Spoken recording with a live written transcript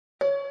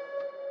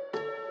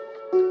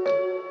Hello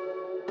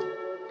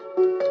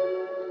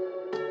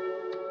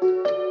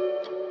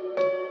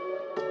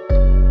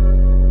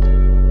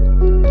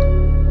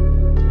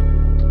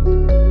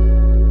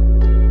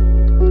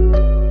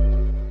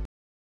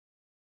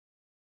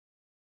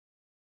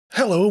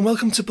and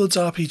welcome to Blood's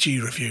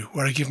RPG Review,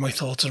 where I give my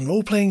thoughts on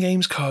role-playing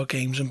games, card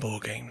games and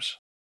board games.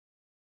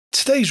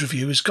 Today's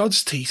review is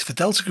God's Teeth for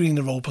Delta Green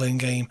the Role-Playing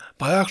Game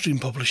by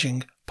Arcdream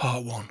Publishing,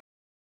 Part 1.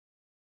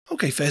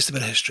 Okay, first a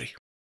bit of history.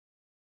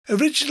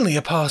 Originally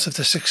a part of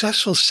the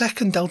successful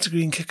second Delta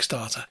Green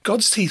Kickstarter,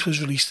 God's Teeth was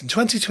released in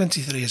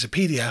 2023 as a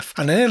PDF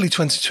and in early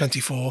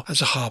 2024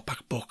 as a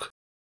hardback book.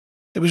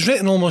 It was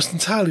written almost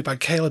entirely by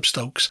Caleb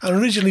Stokes and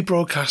originally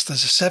broadcast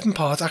as a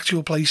 7-part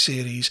actual play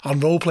series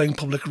on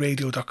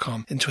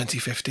roleplayingpublicradio.com in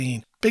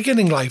 2015,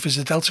 beginning life as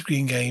a Delta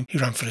Green game he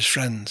ran for his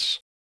friends.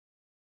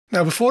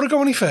 Now before I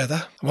go any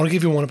further, I want to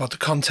give you one about the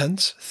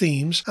content,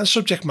 themes and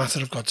subject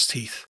matter of God's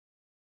Teeth.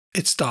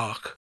 It's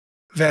dark.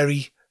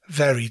 Very,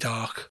 very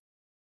dark.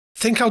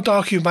 Think how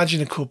dark you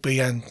imagine it could be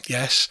and,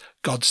 yes,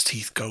 God's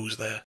Teeth goes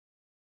there.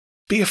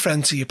 Be a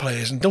friend to your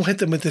players and don't hit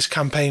them with this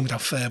campaign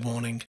without fair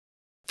warning.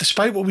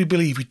 Despite what we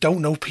believe, we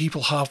don't know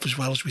people half as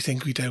well as we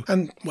think we do.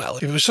 And, well,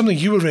 if it was something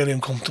you were really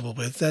uncomfortable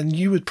with, then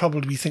you would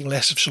probably think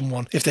less of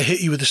someone if they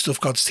hit you with the stuff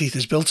God's Teeth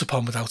is built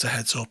upon without a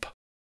heads up.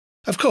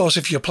 Of course,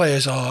 if your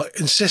players are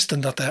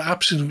insistent that they're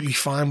absolutely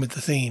fine with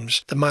the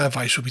themes, then my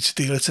advice would be to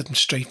deal it to them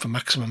straight for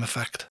maximum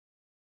effect.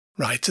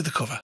 Right, to the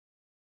cover.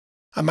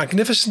 A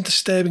magnificent,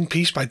 disturbing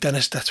piece by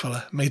Dennis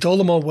Detwiller, made all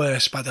the more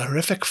worse by the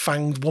horrific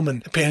fanged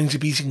woman appearing to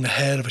be eating the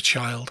hair of a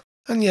child.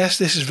 And yes,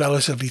 this is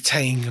relatively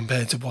tame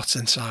compared to what's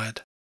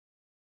inside.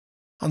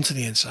 Onto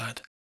the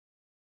inside.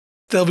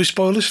 There'll be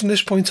spoilers from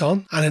this point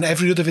on, and in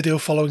every other video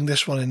following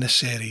this one in this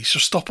series, so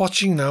stop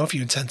watching now if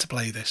you intend to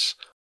play this.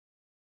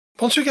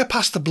 Once we get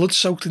past the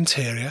blood-soaked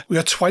interior, we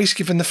are twice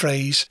given the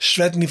phrase,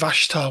 Sredni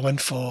Vashtar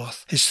went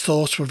forth, his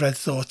thoughts were red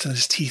thoughts and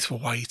his teeth were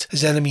white,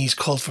 his enemies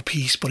called for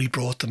peace but he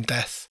brought them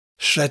death.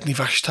 Sredni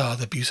Vashtar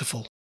the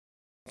beautiful.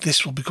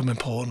 This will become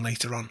important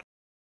later on.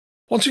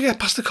 Once we get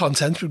past the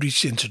content, we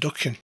reach the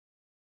introduction.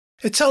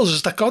 It tells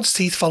us that God's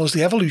Teeth follows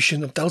the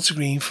evolution of Delta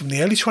Green from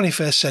the early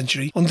 21st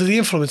century under the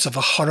influence of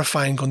a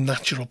horrifying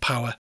unnatural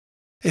power.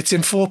 It's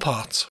in 4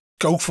 parts,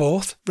 Go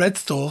Forth, Red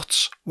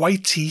Thoughts,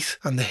 White Teeth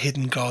and the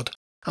Hidden God,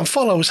 and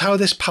follows how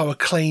this power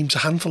claims a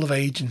handful of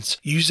agents,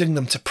 using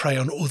them to prey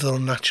on other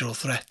unnatural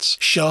threats,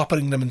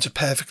 sharpening them into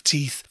perfect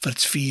teeth for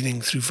its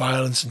feeding through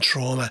violence and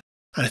trauma,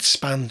 and it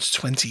spans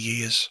 20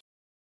 years.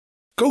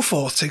 Go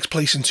Forth takes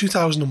place in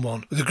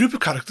 2001 with a group of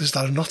characters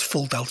that are not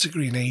full Delta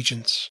Green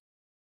agents.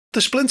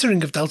 The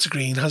splintering of Delta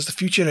Green has the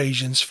future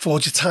agents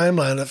forge a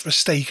timeline of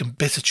mistake and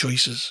bitter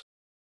choices.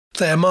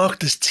 They are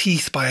marked as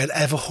teeth by an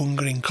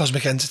ever-hungering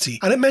cosmic entity,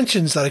 and it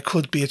mentions that it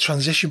could be a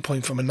transition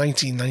point from a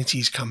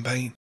 1990s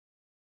campaign.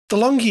 The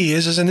long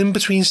years is an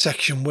in-between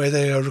section where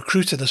they are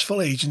recruited as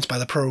full agents by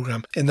the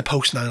program in the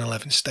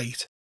post-9/11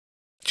 state.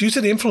 Due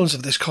to the influence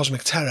of this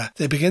cosmic terror,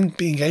 they begin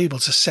being able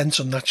to sense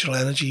unnatural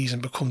energies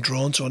and become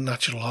drawn to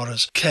unnatural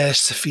horrors,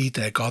 cursed to feed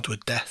their god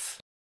with death.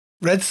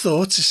 Red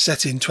Thoughts is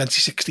set in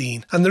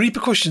 2016, and the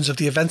repercussions of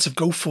the events of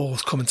Go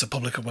Forth come into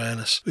public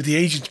awareness, with the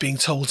agents being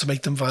told to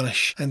make them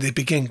vanish, and they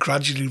begin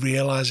gradually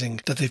realising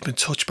that they've been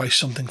touched by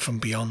something from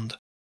beyond.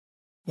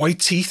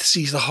 White Teeth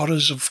sees the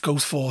horrors of Go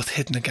Forth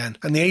hidden again,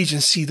 and the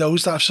agents see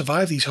those that have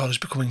survived these horrors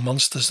becoming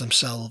monsters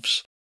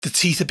themselves. The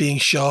teeth are being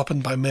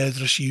sharpened by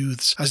murderous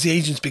youths as the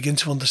agents begin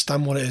to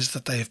understand what it is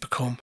that they have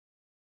become.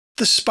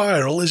 The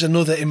Spiral is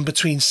another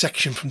in-between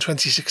section from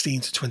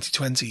 2016 to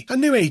 2020, and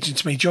new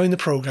agents may join the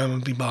program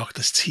and be marked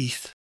as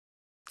teeth.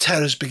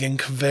 Terrors begin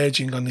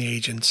converging on the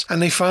agents,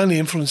 and they find the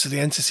influence of the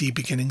entity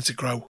beginning to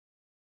grow.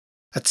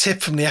 A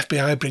tip from the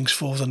FBI brings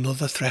forward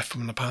another threat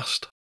from the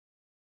past.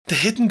 The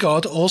Hidden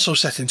God, also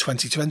set in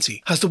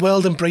 2020, has the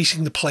world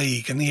embracing the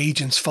plague and the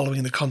agents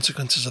following the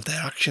consequences of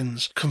their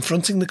actions,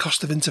 confronting the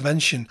cost of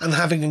intervention and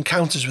having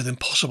encounters with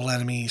impossible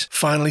enemies,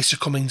 finally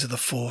succumbing to the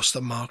force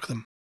that mark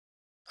them.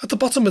 At the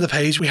bottom of the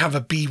page we have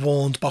a Be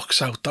Warned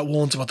box out that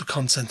warns about the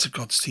content of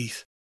God's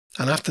Teeth,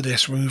 and after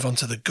this we move on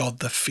to the God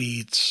that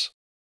feeds.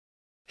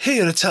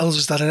 Here it tells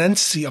us that an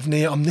entity of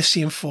near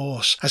omniscient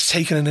force has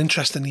taken an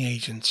interest in the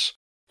agents,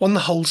 one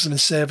that holds them in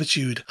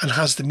servitude and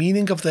has the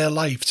meaning of their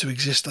life to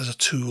exist as a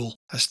tool,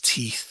 as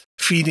teeth,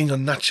 feeding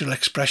on natural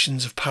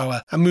expressions of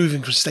power and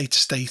moving from state to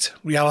state,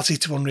 reality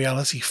to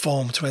unreality,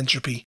 form to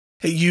entropy.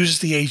 It uses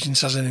the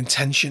agents as an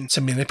intention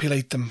to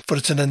manipulate them for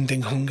its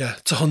unending hunger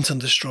to hunt and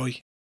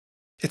destroy.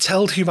 It's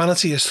held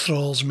humanity as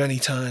thralls many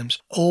times,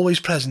 always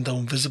present though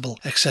invisible,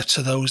 except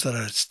to those that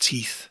are its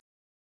teeth.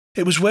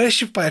 It was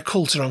worshipped by a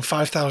cult around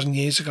 5,000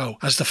 years ago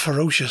as the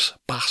ferocious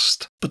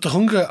Bast, but the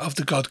hunger of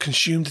the god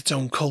consumed its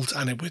own cult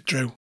and it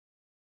withdrew.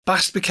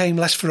 Bast became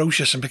less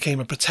ferocious and became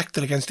a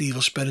protector against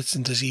evil spirits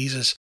and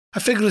diseases. A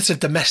figurative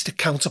domestic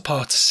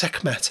counterpart to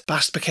Sekhmet,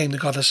 Bast became the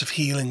goddess of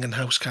healing and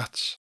house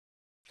cats.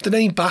 The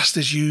name Bast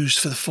is used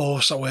for the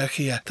force at work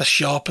here that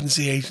sharpens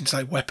the agents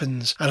like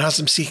weapons and has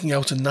them seeking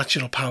out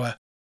unnatural power.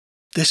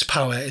 This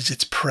power is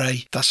its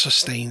prey that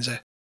sustains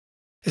it.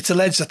 It's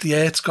alleged that the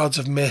Earth's gods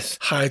of myth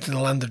hide in the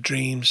land of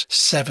dreams,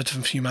 severed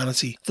from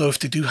humanity, though if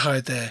they do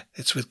hide there,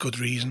 it's with good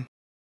reason.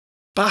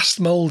 Bast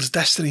moulds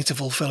destiny to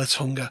fulfill its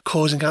hunger,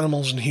 causing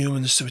animals and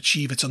humans to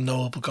achieve its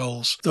unknowable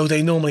goals, though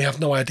they normally have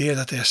no idea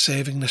that they are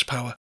serving this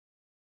power.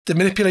 The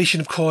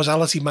manipulation of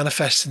causality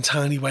manifests in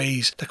tiny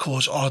ways that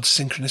cause odd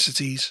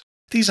synchronicities.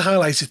 These are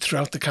highlighted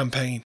throughout the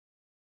campaign.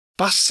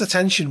 Bast's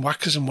attention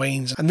waxes and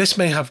wanes, and this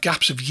may have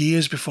gaps of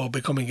years before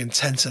becoming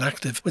intense and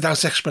active,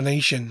 without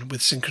explanation,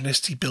 with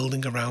synchronicity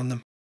building around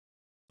them.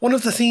 One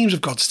of the themes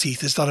of God's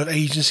Teeth is that of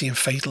agency and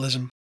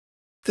fatalism.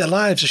 Their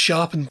lives are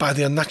sharpened by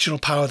the unnatural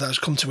power that has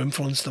come to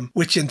influence them,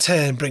 which in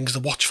turn brings the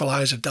watchful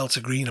eyes of Delta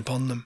Green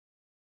upon them.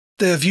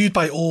 They are viewed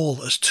by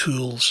all as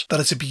tools that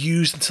are to be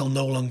used until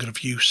no longer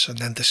of use and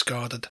then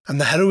discarded, and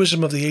the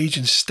heroism of the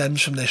agents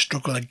stems from their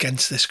struggle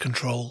against this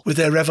control, with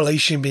their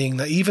revelation being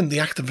that even the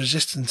act of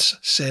resistance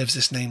serves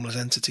this nameless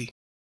entity.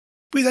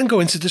 We then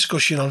go into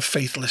discussion on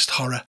fatalist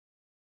horror.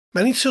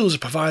 Many tools are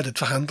provided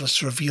for handlers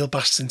to reveal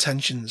Bast's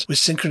intentions, with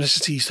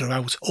synchronicities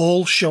throughout,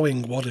 all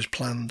showing what is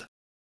planned.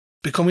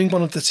 Becoming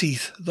one of the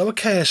Teeth, though a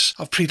curse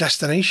of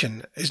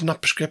predestination, is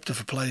not prescriptive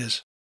for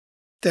players.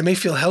 They may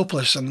feel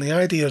helpless, and the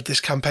idea of this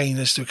campaign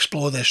is to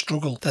explore their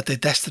struggle that their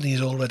destiny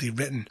is already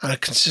written, and a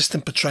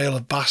consistent portrayal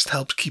of Bast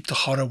helps keep the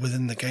horror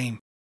within the game.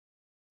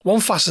 One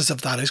facet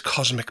of that is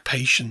cosmic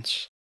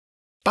patience.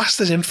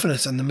 Bast is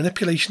infinite, and the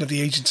manipulation of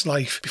the agent's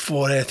life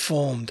before Earth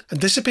formed, and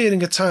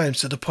disappearing at times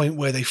to the point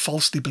where they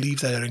falsely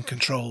believe they are in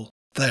control.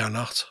 They are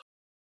not.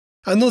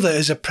 Another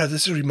is a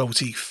predatory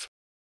motif.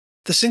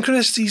 The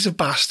synchronicities of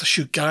Bast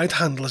should guide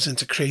handlers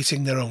into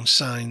creating their own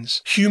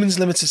signs. Humans'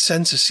 limited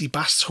senses see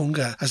Bast's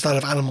hunger as that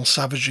of animal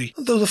savagery,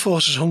 though the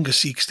Force's hunger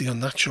seeks the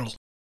unnatural.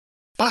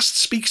 Bast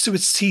speaks to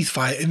its teeth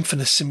via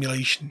infinite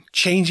simulation,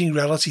 changing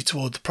reality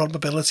toward the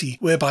probability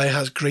whereby it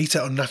has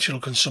greater unnatural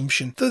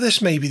consumption, though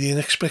this may be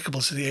inexplicable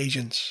to the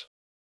agents.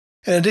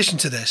 In addition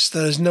to this,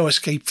 there is no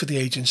escape for the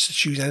agents to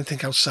choose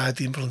anything outside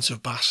the influence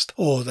of Bast,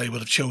 or they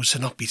would have chose to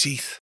not be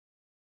Teeth.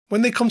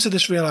 When they come to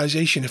this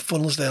realisation, it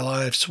funnels their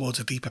lives towards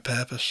a deeper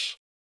purpose.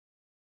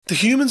 The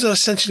humans are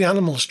essentially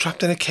animals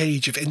trapped in a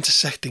cage of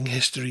intersecting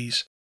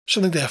histories,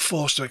 something they are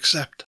forced to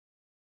accept.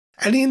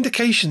 Any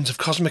indications of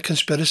cosmic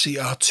conspiracy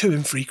are too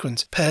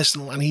infrequent,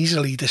 personal and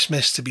easily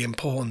dismissed to be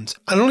important,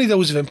 and only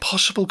those of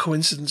impossible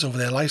coincidence over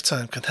their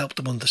lifetime can help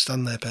them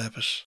understand their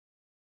purpose.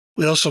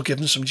 We're also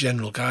given some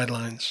general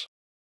guidelines.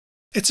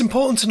 It's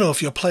important to know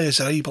if your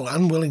players are able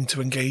and willing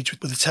to engage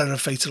with the terror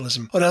of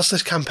fatalism, or else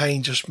this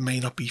campaign just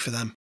may not be for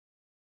them.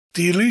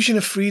 The illusion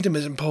of freedom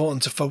is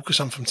important to focus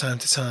on from time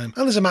to time,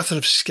 and is a matter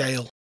of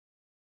scale.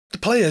 The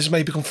players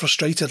may become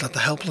frustrated at the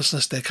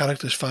helplessness their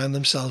characters find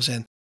themselves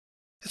in.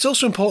 It's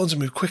also important to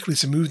move quickly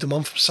to move them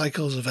on from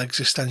cycles of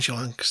existential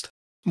angst.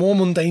 More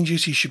mundane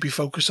duties should be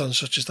focused on,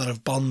 such as that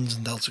of Bonds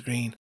and Delta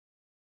Green.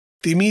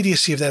 The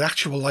immediacy of their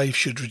actual life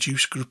should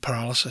reduce group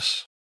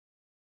paralysis.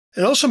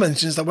 It also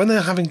mentions that when they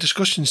are having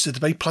discussions to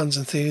debate plans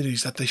and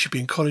theories, that they should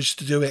be encouraged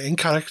to do it in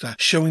character,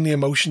 showing the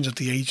emotions of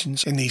the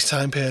agents in these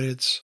time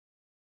periods.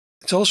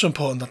 It's also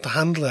important that the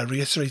handler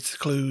reiterates the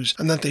clues,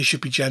 and that they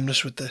should be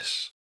generous with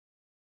this.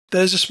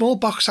 There is a small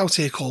box out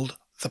here called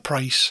The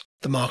Price,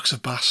 the Marks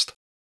of Bast,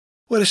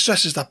 where it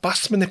stresses that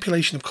Bast's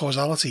manipulation of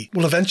causality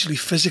will eventually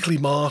physically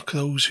mark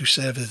those who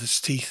serve as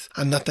its teeth,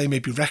 and that they may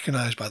be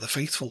recognised by the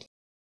faithful.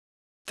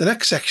 The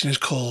next section is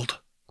called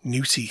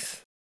New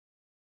Teeth.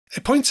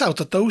 It points out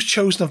that those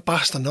chosen of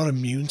Bast are not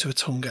immune to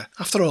its hunger.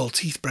 After all,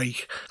 teeth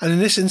break, and in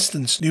this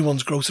instance, new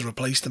ones grow to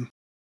replace them.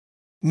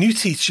 New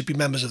teeth should be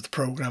members of the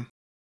programme.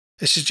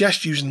 It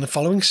suggests using the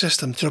following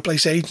system to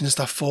replace agents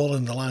that fall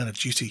in the line of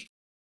duty.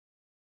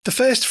 The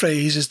first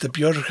phase is the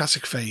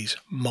bureaucratic phase,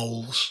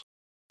 moles.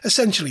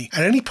 Essentially,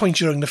 at any point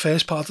during the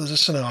first part of the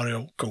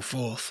scenario, go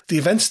forth, the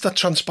events that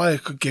transpire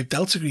could give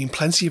Delta Green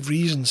plenty of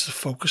reasons to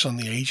focus on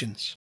the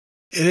agents.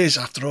 It is,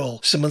 after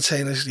all,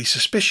 simultaneously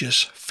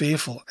suspicious,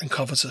 fearful and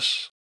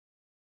covetous.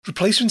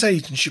 Replacement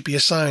agents should be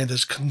assigned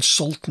as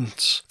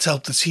consultants to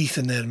help the teeth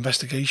in their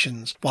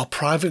investigations, while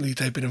privately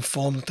they've been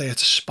informed that they are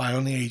to spy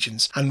on the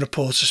agents and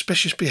report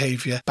suspicious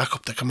behaviour back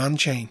up the command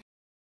chain.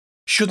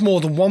 Should more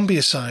than one be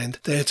assigned,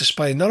 they are to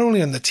spy not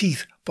only on the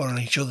teeth, but on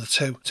each other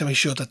too, to make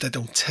sure that they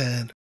don't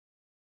turn.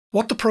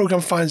 What the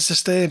programme finds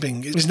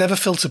disturbing is never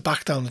filtered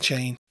back down the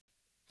chain.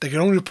 They can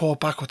only report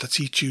back what the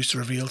teeth choose to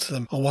reveal to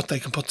them, or what they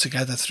can put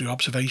together through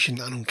observation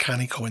and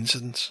uncanny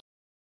coincidence.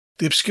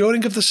 The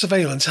obscuring of the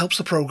surveillance helps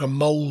the programme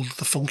mould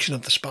the function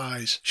of the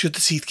spies. Should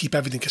the teeth keep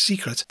everything a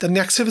secret, then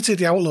the activity of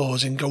the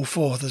outlaws in Go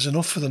Forth is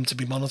enough for them to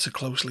be monitored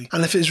closely,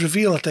 and if it is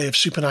revealed that they have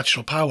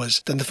supernatural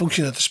powers, then the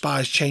function of the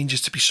spies changes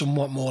to be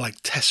somewhat more like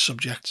test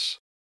subjects.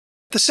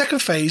 The second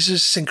phase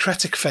is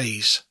syncretic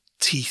phase,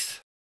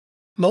 teeth.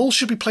 Moles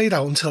should be played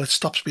out until it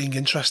stops being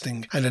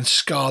interesting, and then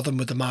scar them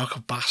with the mark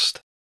of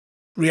Bast.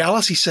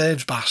 Reality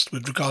serves Bast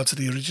with regard to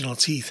the original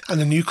teeth, and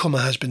the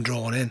newcomer has been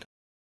drawn in.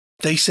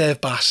 They serve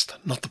Bast,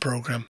 not the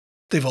programme.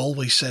 They've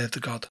always served the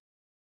god.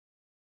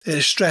 It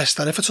is stressed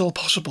that if at all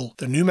possible,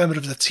 the new member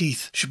of the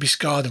teeth should be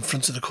scarred in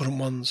front of the current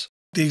ones.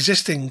 The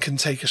existing can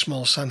take a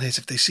small sand hit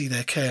if they see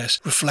their curse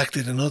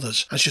reflected in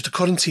others, and should the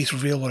current teeth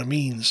reveal what it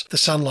means, the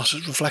sand loss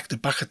is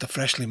reflected back at the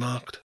freshly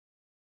marked.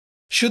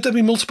 Should there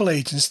be multiple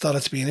agents that are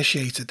to be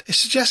initiated, it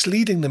suggests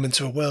leading them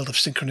into a world of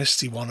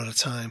synchronicity one at a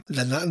time,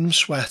 then letting them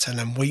sweat and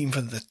then waiting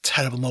for the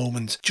terrible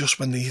moment just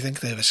when they think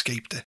they've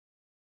escaped it.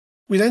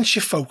 We then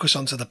shift focus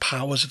onto the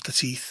powers of the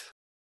teeth.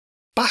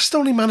 Bast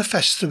only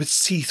manifests through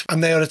its teeth,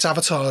 and they are its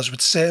avatars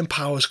with certain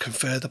powers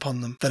conferred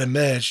upon them that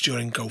emerge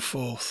during Go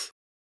Forth.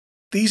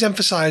 These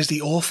emphasise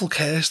the awful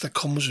curse that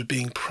comes with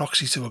being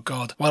proxy to a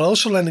god, while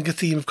also lending a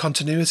theme of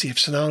continuity if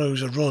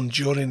scenarios are run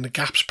during the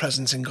gaps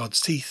present in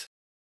God's teeth.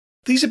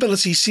 These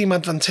abilities seem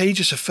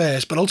advantageous at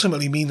first, but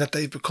ultimately mean that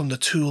they've become the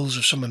tools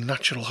of some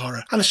unnatural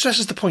horror, and it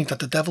stresses the point that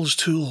the devil's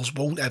tools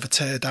won't ever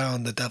tear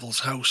down the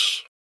devil's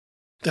house.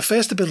 The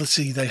first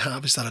ability they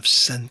have is that of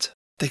scent.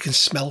 They can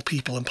smell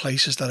people and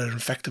places that are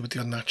infected with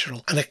the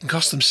unnatural, and it can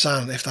cost them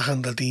san if the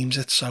handler deems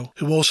it so,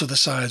 who also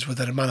decides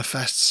whether it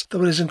manifests,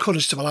 though it is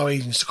encouraged to allow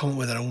agents to come up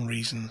with their own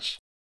reasons.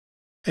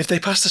 If they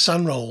pass the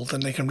san roll,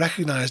 then they can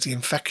recognise the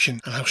infection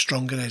and how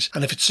strong it is,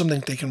 and if it's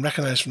something they can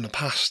recognise from the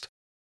past.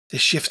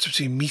 This shifts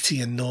between meaty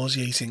and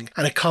nauseating,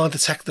 and it can't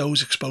detect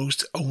those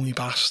exposed to only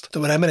Bast,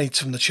 though it emanates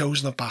from the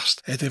chosen of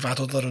Bast if they've had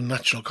other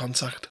unnatural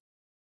contact.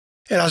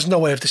 It has no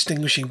way of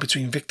distinguishing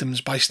between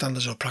victims,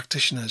 bystanders or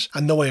practitioners,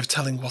 and no way of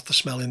telling what the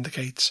smell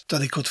indicates, though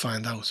they could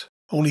find out.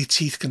 Only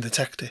teeth can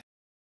detect it.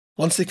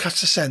 Once they catch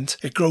the scent,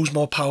 it grows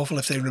more powerful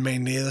if they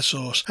remain near the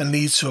source, and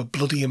leads to a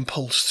bloody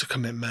impulse to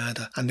commit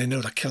murder, and they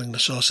know that killing the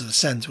source of the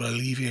scent will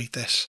alleviate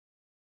this.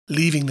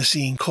 Leaving the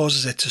scene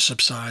causes it to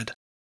subside.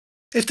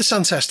 If the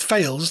sand test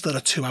fails, there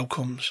are two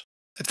outcomes.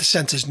 If the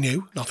scent is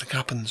new, nothing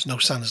happens, no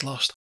sand is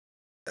lost.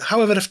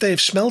 However, if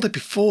they've smelled it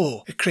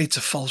before, it creates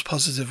a false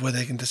positive where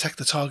they can detect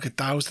the target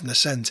doused in the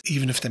scent,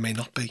 even if they may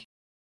not be.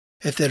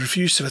 If they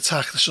refuse to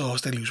attack the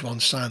source, they lose one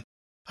san.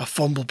 A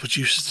fumble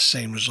produces the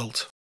same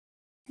result.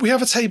 We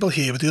have a table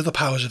here with the other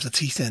powers of the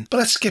teeth in, but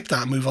let's skip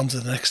that and move on to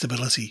the next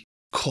ability,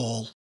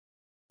 Call.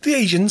 The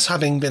agents,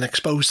 having been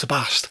exposed to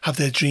Bast, have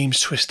their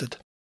dreams twisted.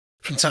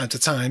 From time to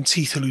time,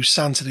 teeth who lose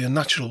sand to the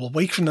unnatural will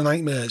wake from the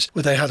nightmares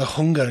where they had a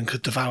hunger and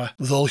could devour,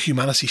 with all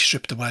humanity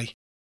stripped away.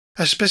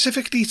 A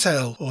specific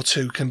detail or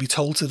two can be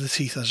told to the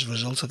teeth as a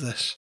result of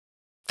this.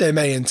 They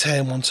may in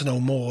turn want to know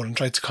more and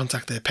try to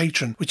contact their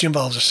patron, which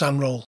involves a sand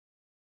roll.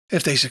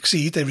 If they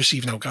succeed, they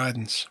receive no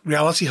guidance.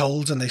 Reality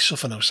holds and they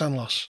suffer no sand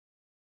loss.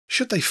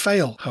 Should they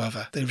fail,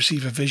 however, they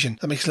receive a vision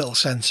that makes little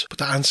sense, but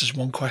that answers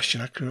one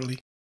question accurately.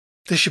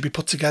 This should be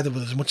put together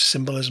with as much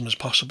symbolism as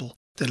possible.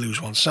 They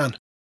lose one sand.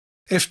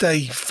 If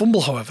they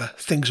fumble, however,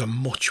 things are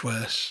much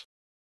worse.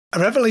 A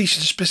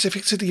revelation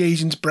specific to the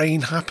agent's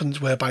brain happens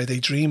whereby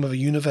they dream of a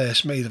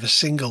universe made of a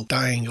single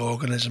dying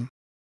organism.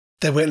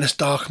 They witness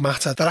dark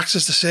matter that acts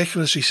as the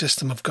circulatory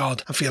system of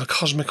God and feel a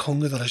cosmic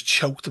hunger that has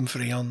choked them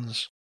for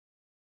eons.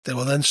 They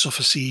will then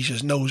suffer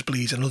seizures,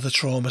 nosebleeds and other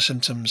trauma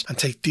symptoms and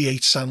take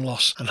D8 sand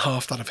loss and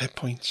half that of hit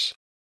points.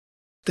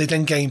 They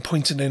then gain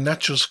points in their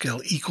natural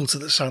skill equal to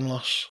the sand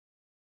loss.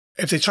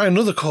 If they try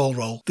another call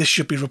roll, this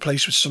should be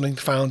replaced with something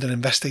found in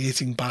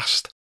investigating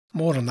Bast.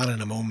 More on that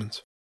in a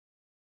moment.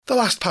 The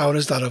last power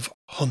is that of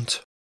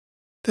Hunt.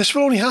 This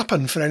will only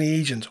happen for any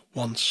agent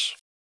once.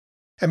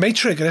 It may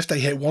trigger if they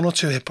hit 1 or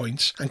 2 hit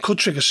points and could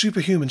trigger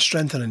superhuman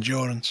strength and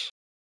endurance.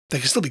 They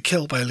can still be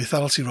killed by a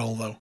lethality roll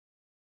though.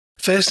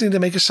 Firstly, they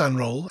make a sand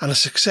roll and a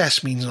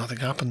success means nothing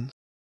happened.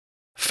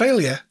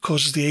 Failure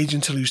causes the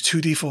agent to lose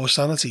 2d4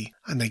 sanity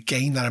and they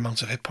gain that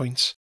amount of hit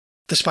points,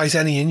 despite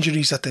any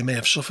injuries that they may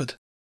have suffered.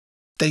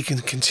 They can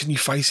continue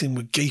fighting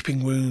with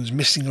gaping wounds,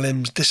 missing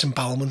limbs,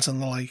 disembowelment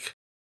and the like.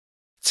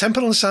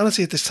 Temporal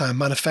insanity at this time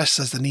manifests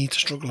as the need to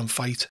struggle and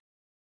fight.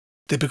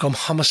 They become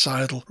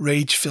homicidal,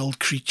 rage-filled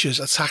creatures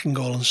attacking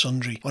all and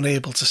sundry,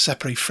 unable to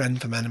separate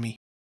friend from enemy.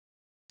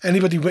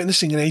 Anybody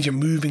witnessing an agent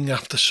moving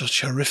after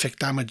such horrific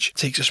damage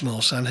takes a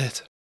small sand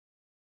hit.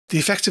 The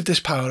effects of this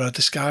power are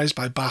disguised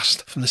by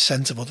Bast from the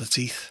scent of other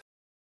teeth.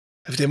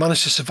 If they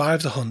manage to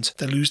survive the hunt,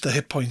 they lose the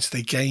hit points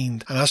they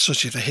gained, and as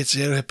such if they hit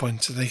 0 hit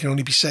points, they can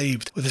only be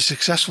saved with a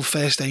successful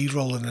first aid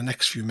roll in the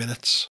next few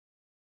minutes.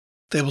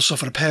 They will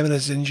suffer a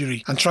permanent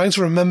injury, and trying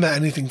to remember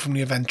anything from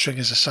the event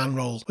triggers a sand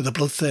roll, with a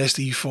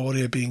bloodthirsty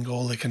euphoria being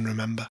all they can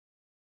remember.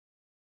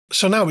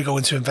 So now we go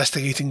into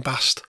investigating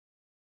Bast.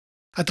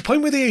 At the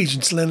point where the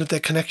agents learn of their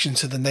connection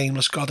to the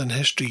nameless god in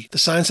history, the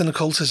science and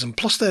occultism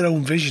plus their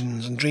own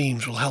visions and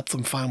dreams will help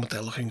them find what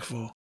they're looking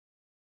for.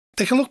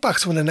 They can look back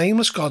to when a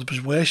nameless god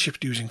was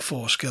worshipped using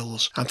 4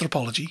 skills: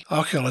 anthropology,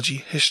 archaeology,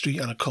 history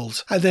and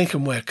occult, and they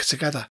can work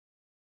together.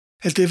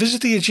 If they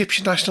visit the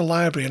Egyptian National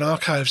Library and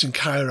Archives in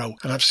Cairo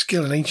and have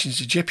skill in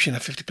ancient Egyptian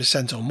at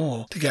 50% or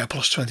more, they get a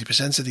plus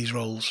 20% of these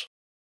rolls.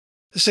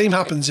 The same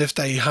happens if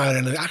they hire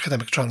an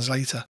academic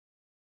translator.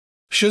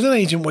 Should an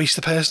agent waste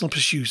a personal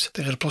pursuit,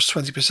 they get a plus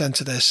 20%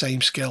 to their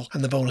same skill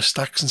and the bonus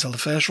stacks until the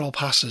first roll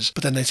passes,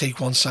 but then they take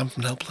 1 sand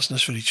from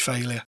helplessness for each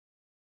failure.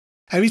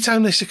 Every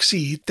time they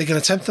succeed, they can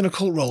attempt an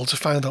occult roll to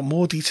find out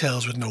more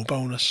details with no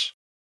bonus.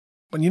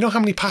 When you know how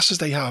many passes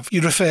they have,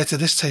 you refer to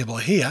this table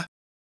here,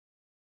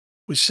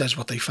 which says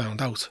what they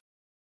found out.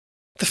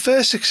 The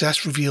first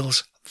success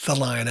reveals the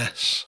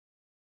lioness.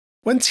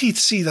 When Teeth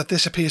see that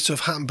this appears to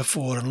have happened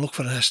before and look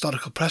for an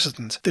historical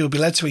precedent, they will be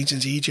led to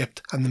ancient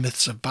Egypt and the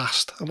myths of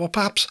Bast, or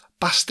perhaps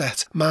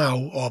Bastet,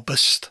 Mao, or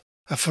Bust,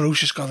 a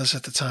ferocious goddess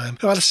at the time,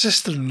 who had a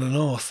sister in the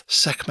north,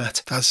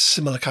 Sekhmet, that has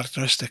similar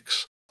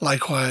characteristics.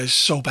 Likewise,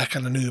 Sobek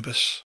and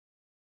Anubis.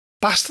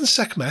 Bast and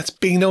Sekhmet,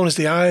 being known as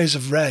the Eyes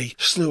of Re,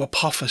 slew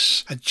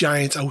Apophis, a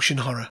giant ocean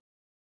horror.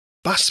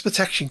 Bast's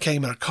protection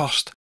came at a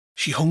cost.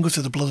 She hungered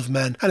for the blood of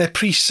men, and her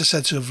priests are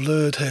said to have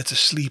lured her to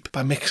sleep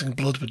by mixing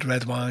blood with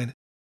red wine.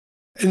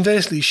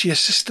 Inversely, she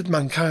assisted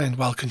mankind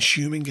while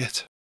consuming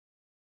it.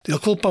 The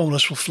occult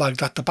bonus will flag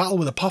that the battle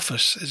with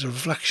Apophis is a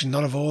reflection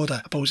not of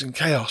order opposing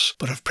chaos,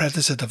 but of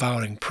predator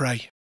devouring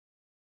prey.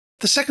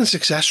 The second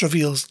success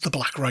reveals the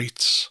Black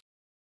Rites.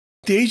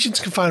 The agents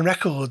can find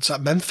records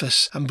at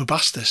Memphis and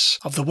Bubastis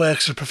of the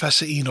works of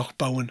Professor Enoch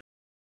Bowen.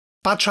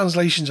 Bad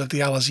translations of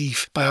the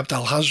Al-Azif by Abd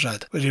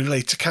al-Hazred, where he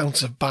relates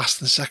accounts of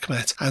Bast and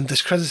Sekhmet, and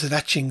discredited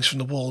etchings from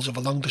the walls of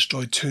a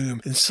long-destroyed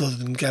tomb in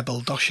southern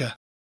Gebel Dosha.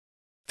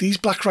 These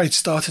Black Rites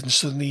started in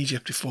southern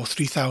Egypt before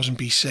 3000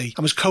 BC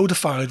and was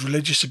codified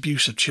religious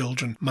abuse of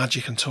children,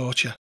 magic and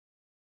torture.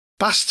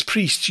 Bast's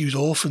priests used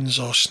orphans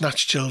or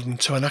snatched children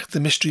to enact the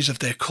mysteries of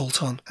their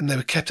cult on, and they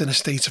were kept in a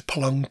state of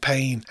prolonged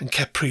pain and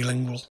kept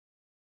prelingual.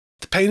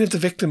 The pain of the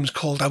victims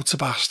called out to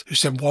Bast, who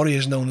sent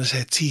warriors known as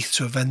her Teeth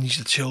to avenge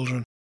the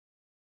children.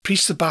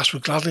 Priests of Bast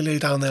would gladly lay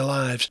down their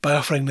lives by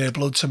offering their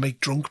blood to make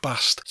drunk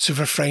Bast, to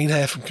refrain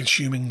her from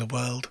consuming the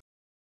world.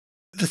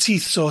 The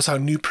Teeth sought out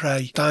new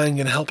prey, dying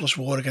in a helpless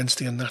war against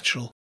the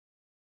unnatural.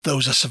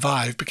 Those that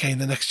survived became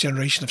the next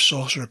generation of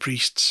sorcerer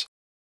priests.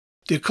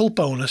 The occult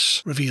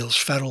bonus reveals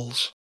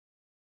ferals.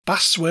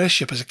 Bast's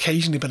worship has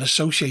occasionally been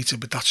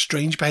associated with that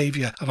strange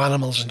behaviour of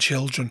animals and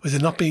children, with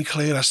it not being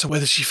clear as to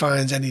whether she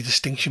finds any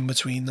distinction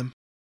between them.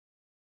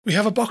 We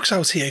have a box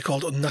out here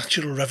called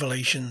Unnatural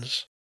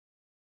Revelations.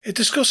 It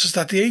discusses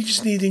that the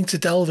agents needing to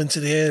delve into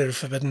the area of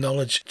forbidden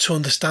knowledge to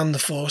understand the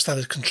force that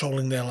is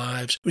controlling their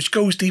lives, which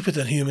goes deeper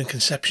than human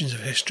conceptions of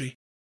history.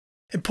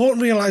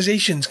 Important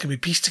realisations can be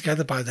pieced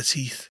together by the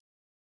Teeth.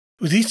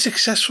 With each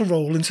successful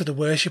roll into the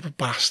worship of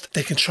Bast,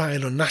 they can try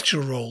an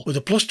unnatural roll with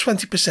a plus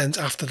 20%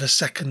 after the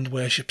second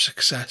worship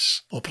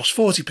success, or plus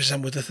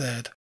 40% with the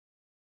third.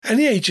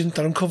 Any agent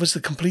that uncovers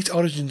the complete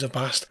origins of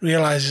Bast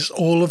realises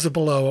all of the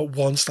below at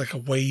once like a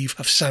wave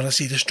of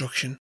sanity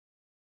destruction.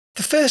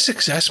 The first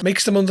success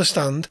makes them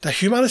understand that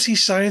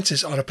humanity's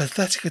sciences are a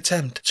pathetic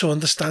attempt to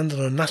understand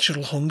an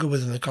unnatural hunger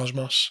within the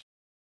cosmos.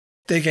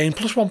 They gain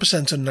plus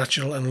 1%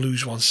 unnatural and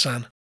lose 1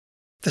 san.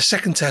 The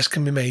second test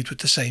can be made with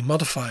the same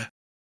modifier.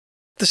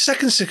 The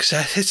second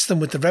success hits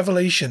them with the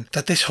revelation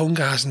that this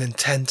hunger has an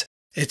intent.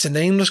 It's a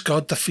nameless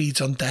god that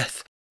feeds on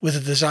death, with a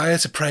desire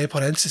to prey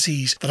upon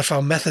entities that have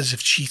found methods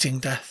of cheating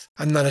death,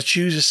 and that it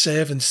chooses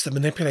servants to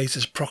manipulate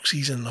as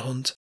proxies in the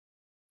hunt.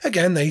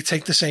 Again, they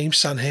take the same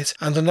san hit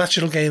and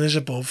unnatural gain as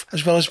above,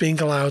 as well as being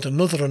allowed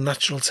another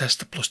unnatural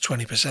test at plus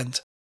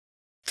 20%.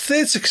 The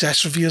third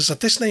success reveals that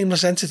this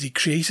nameless entity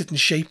created and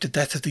shaped the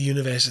death of the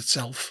universe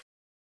itself.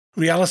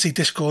 Reality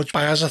disgorged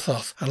by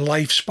Azathoth and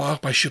life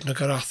sparked by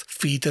Shub-Niggurath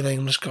feed the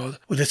nameless god,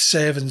 with its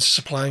servants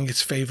supplying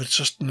its favourite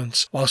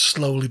sustenance while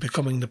slowly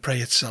becoming the prey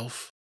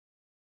itself.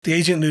 The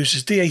agent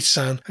loses D8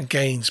 san and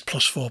gains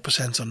plus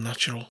 4%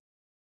 unnatural.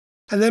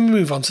 And then we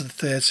move on to the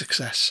third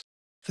success,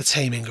 the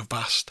taming of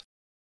Bast.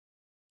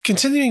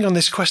 Continuing on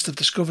this quest of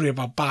discovery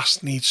about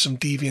Bast needs some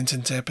deviant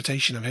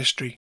interpretation of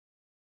history.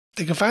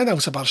 They can find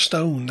out about a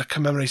stone that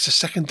commemorates the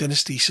Second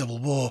Dynasty civil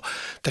war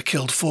that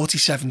killed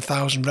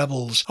 47,000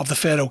 rebels of the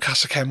pharaoh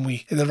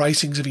Khafre in the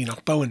writings of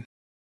Enoch Bowen.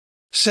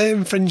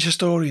 Certain fringe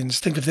historians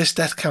think of this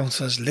death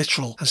count as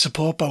literal and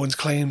support Bowen's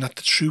claim that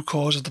the true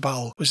cause of the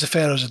battle was the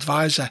pharaoh's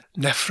advisor,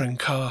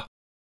 Nephren-Ka.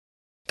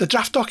 The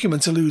draft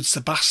document alludes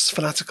to Bast's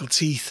fanatical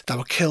Teeth that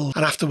were killed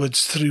and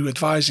afterwards through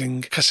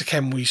advising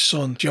Khafre's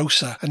son,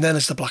 Djoser, and then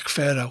as the Black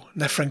Pharaoh,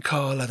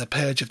 Nephren-Ka led a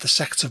purge of the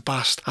sects of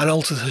Bast and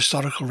altered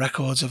historical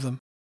records of them.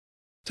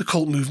 The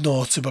cult moved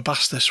north to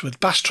Bubastis, with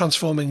Bast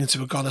transforming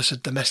into a goddess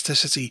of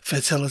domesticity,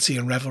 fertility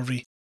and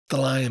revelry. The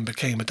lion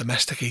became a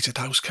domesticated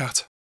house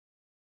cat.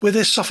 With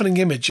this softening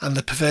image and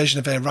the perversion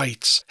of her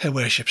rites, her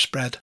worship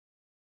spread.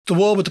 The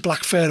war with the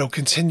Black Pharaoh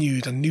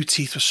continued and new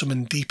Teeth were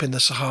summoned deep in the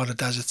Sahara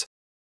Desert.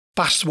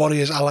 Bast's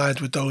warriors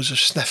allied with those of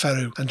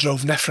Sneferu and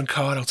drove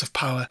Nephren-Ka out of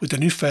power, with the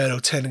new pharaoh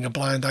turning a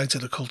blind eye to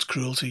the cult's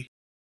cruelty.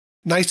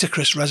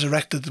 Nitocris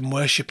resurrected and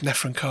worshipped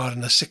Nephren-Ka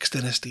in the 6th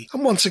dynasty,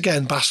 and once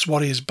again Bast's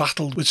warriors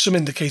battled, with some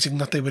indicating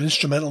that they were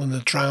instrumental in the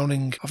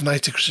drowning of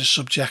Nitocris'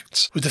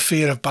 subjects, with the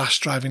fear of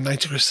Bast driving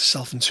Nitocris to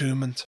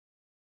self-entombment.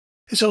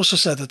 It's also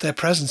said that their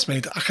presence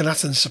made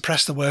Akhenaten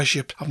suppress the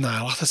worship of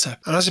Nyarlathotep,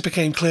 and as it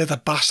became clear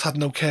that Bast had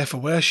no care for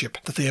worship,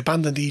 that they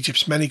abandoned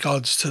Egypt's many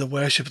gods to the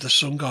worship of the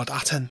sun god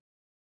Aten.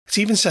 It's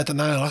even said that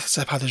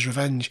Nyarlathotep had his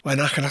revenge when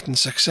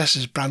Akhenaten's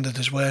successors branded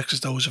his works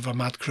as those of a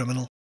mad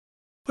criminal.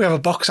 We have a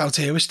box out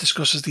here which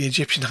discusses the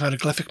Egyptian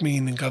hieroglyphic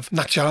meaning of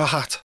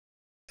Natjahat.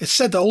 It's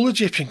said that Old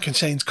Egyptian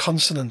contains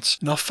consonants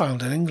not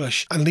found in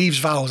English and leaves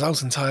vowels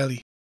out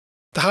entirely.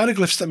 The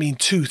hieroglyphs that mean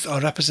tooth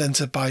are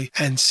represented by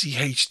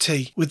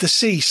NCHT, with the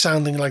C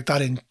sounding like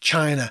that in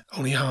China,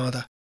 only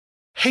harder.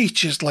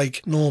 H is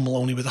like normal,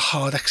 only with a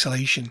hard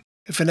exhalation.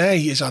 If an A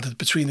is added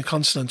between the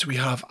consonants, we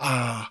have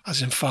R,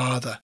 as in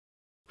father.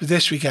 With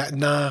this we get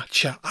Na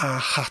Cha Ah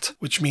Hat,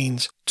 which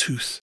means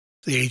tooth,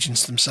 the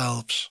agents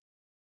themselves.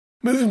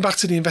 Moving back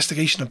to the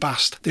investigation of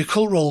Bast, the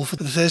occult role for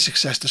the third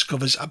success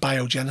discovers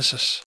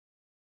abiogenesis.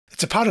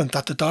 It's apparent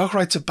that the dark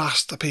rites of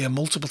Bast appear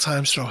multiple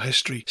times throughout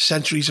history,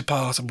 centuries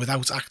apart and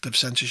without active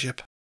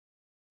censorship.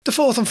 The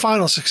fourth and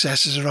final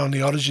success is around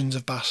the origins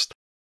of Bast.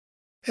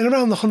 In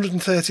around the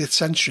 130th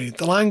century,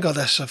 the lion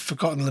goddess of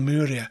forgotten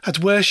Lemuria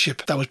had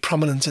worship that was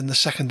prominent in the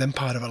Second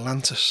Empire of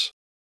Atlantis.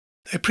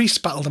 Her priests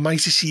battled a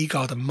mighty sea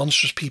god and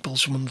monstrous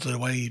peoples from under the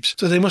waves,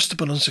 so they must have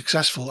been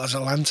unsuccessful as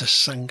Atlantis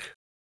sank.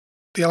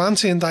 The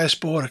Atlantean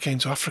diaspora came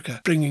to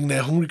Africa, bringing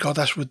their hungry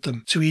goddess with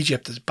them to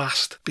Egypt as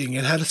Bast, being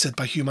inherited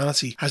by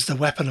humanity as the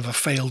weapon of a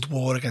failed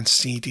war against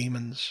sea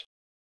demons.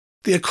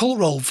 The occult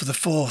role for the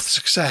fourth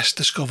success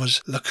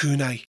discovers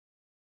lacunae.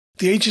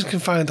 The agent can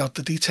find out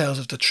the details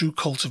of the true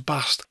cult of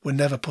Bast were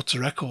never put to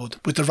record,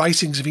 with the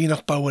writings of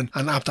Enoch Bowen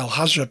and Abd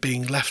al-Hazra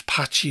being left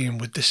patchy and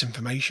with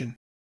disinformation.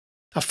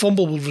 A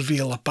fumble will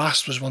reveal that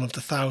Bast was one of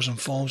the 1,000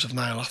 forms of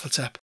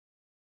Nyarlathotep.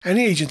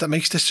 Any agent that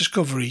makes this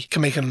discovery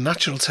can make an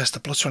unnatural test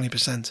at plus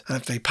 20%, and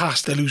if they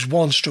pass, they lose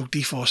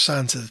 1/D4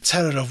 sand to the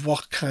terror of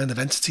what kind of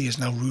entity is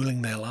now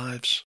ruling their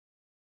lives.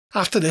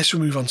 After this, we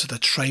move on to the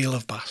Trail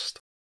of Bast.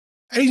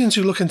 Agents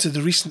who look into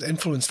the recent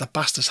influence that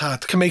Bast has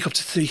had can make up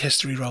to 3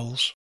 history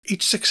rolls.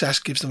 Each success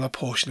gives them a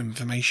portion of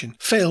information.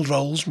 Failed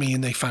rolls mean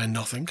they find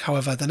nothing,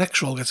 however the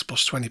next roll gets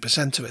plus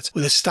 20% to it,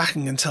 with it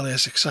stacking until they are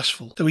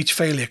successful, though each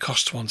failure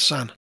costs 1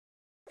 san.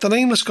 The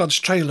nameless god's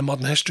trail in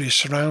modern history is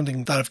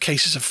surrounding that of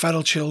cases of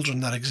feral children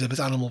that exhibit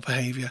animal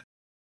behaviour.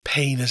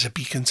 Pain is a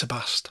beacon to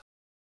Bast.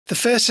 The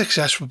first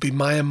success would be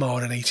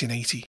Myanmar in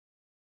 1880.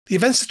 The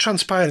events that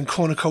transpired in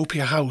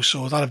Cornucopia House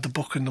or that of the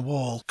Book in the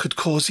Wall could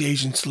cause the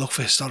agents to look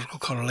for historical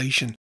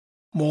correlation.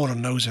 More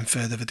on those in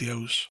further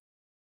videos.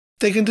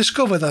 They can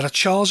discover that a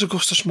Charles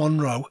Augustus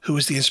Monroe, who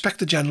was the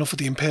Inspector General for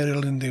the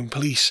Imperial Indian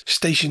Police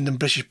stationed in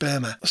British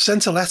Burma,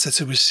 sent a letter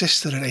to his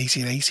sister in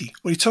 1880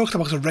 where he talked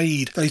about a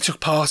raid that he took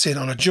part in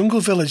on a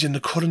jungle village in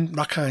the current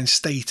Rakhine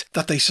state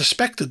that they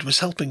suspected was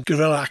helping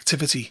guerrilla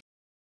activity.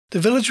 The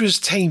village was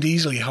tamed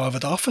easily, however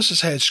the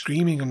officers heard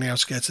screaming on the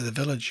outskirts of the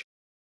village.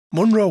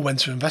 Monroe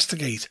went to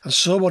investigate and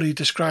saw what he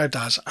described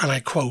as, and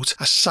I quote,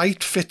 a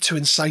sight fit to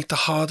incite the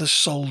hardest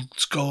souled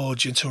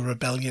scourge into a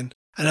rebellion.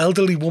 An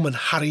elderly woman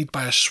harried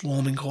by a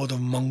swarming horde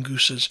of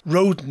mongooses,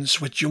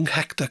 rodents which young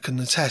Hector can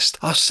attest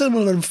are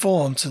similar in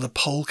form to the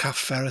polecat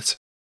ferret.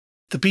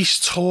 The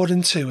beast tore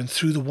into and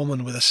through the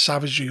woman with a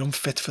savagery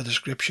unfit for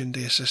description,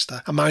 dear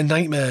sister, and my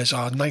nightmares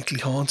are nightly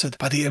haunted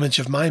by the image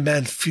of my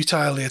men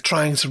futilely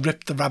trying to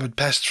rip the rabid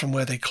pests from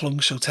where they clung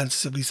so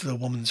tentatively to the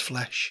woman's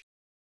flesh.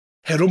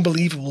 Her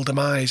unbelievable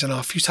demise and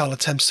our futile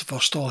attempts to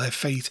forestall her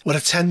fate were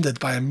attended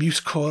by a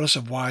mute chorus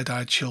of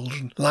wide-eyed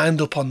children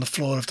lined up on the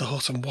floor of the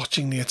hut and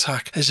watching the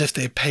attack as if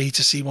they had paid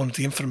to see one of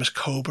the infamous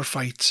cobra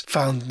fights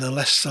found in the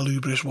less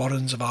salubrious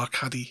warrens of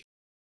Arcady.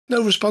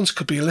 No response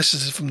could be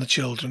elicited from the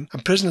children,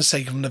 and prisoners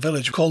taken from the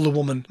village called the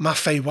woman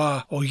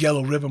Mafewa, or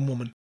Yellow Ribbon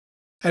Woman.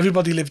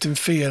 Everybody lived in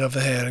fear of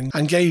her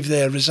and gave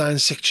their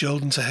resigned sick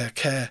children to her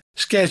care,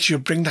 scared she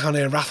would bring down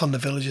her wrath on the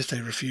village if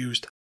they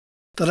refused.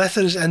 The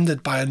letter is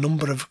ended by a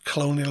number of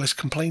colonialist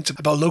complaints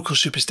about local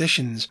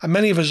superstitions, and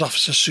many of his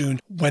officers soon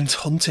went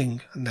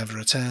hunting and never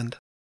returned.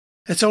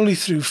 It's only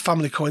through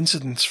family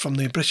coincidence from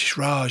the British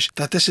Raj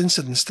that this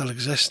incident still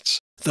exists,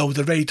 though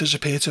the raid does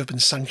appear to have been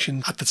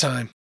sanctioned at the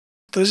time.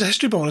 There is a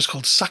history bonus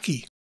called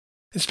Saki.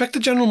 Inspector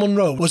General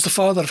Monroe was the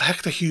father of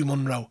Hector Hugh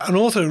Monroe, an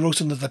author who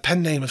wrote under the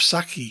pen name of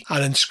Saki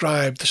and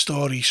inscribed the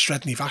story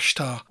Sredni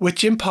Vashtar,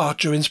 which in part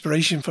drew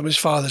inspiration from his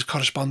father's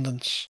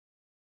correspondence.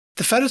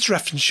 The ferret's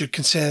reference should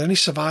concern any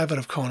survivor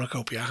of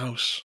Cornucopia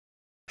House.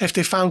 If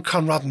they found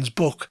Conradin's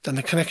book, then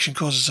the connection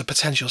causes a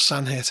potential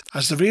sand hit,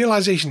 as the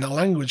realisation that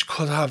language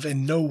could have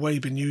in no way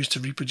been used to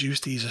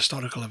reproduce these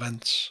historical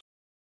events.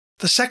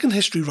 The second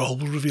history roll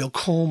will reveal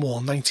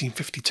Cornwall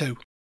 1952.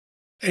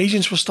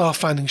 Agents will start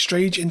finding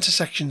strange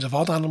intersections of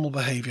odd animal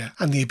behaviour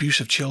and the abuse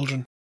of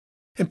children.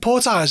 In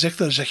Port Isaac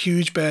there is a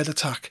huge bird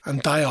attack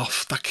and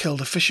die-off that killed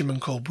a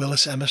fisherman called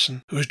Willis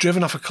Emerson, who was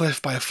driven off a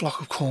cliff by a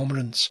flock of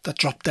cormorants that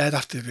dropped dead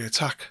after the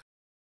attack.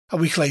 A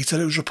week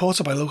later it was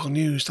reported by local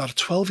news that a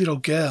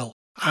 12-year-old girl,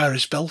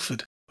 Iris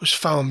Belford, was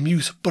found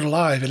mute but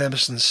alive in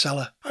Emerson's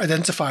cellar,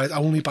 identified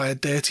only by a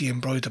dirty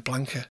embroidered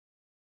blanket.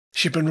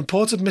 She had been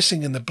reported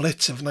missing in the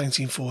Blitz of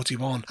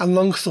 1941 and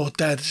long thought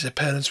dead as her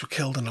parents were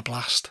killed in a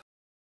blast.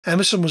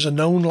 Emerson was a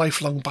known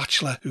lifelong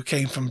bachelor who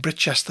came from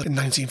Britchester in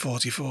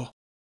 1944.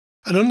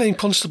 An unnamed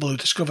constable who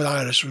discovered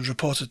Iris was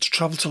reported to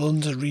travel to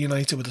London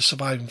reunited with the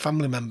surviving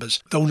family members,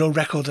 though no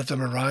record of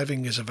them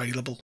arriving is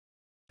available.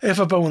 If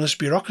a bonus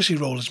bureaucracy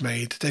roll is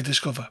made, they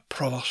discover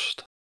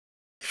Provost.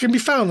 It can be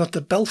found that the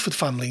Belford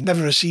family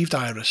never received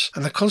Iris,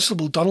 and that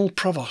Constable Donald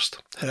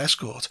Provost, her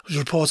escort, was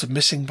reported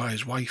missing by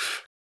his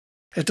wife.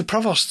 If the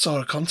provosts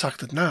are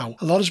contacted now,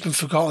 a lot has been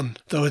forgotten,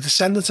 though a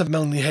descendant of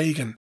Melanie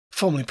Hagen,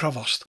 formerly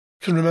provost,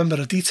 can remember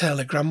a detail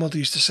her grandmother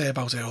used to say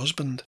about her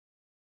husband.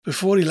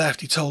 Before he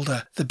left, he told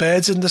her, "The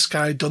birds in the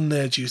sky done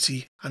their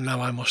duty, and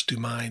now I must do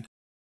mine."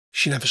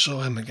 She never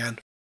saw him again.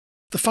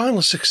 The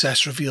final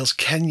success reveals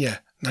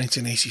Kenya,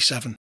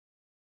 1987.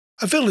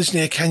 A village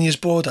near Kenya's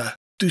border,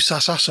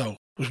 Dusasaso,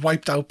 was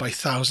wiped out by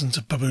thousands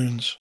of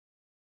baboons.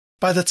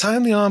 By the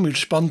time the army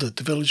responded,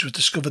 the village was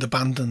discovered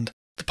abandoned,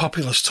 the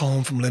populace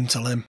torn from limb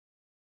to limb.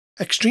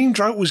 Extreme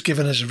drought was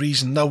given as a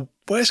reason, though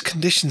worse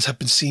conditions had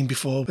been seen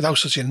before without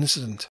such an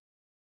incident.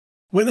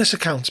 Witness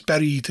accounts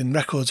buried in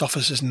records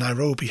offices in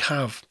Nairobi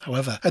have,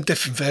 however, a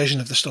different version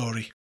of the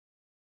story.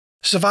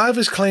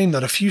 Survivors claim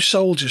that a few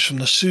soldiers from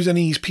the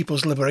Sudanese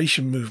People's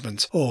Liberation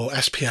Movement, or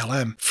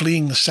SPLM,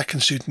 fleeing the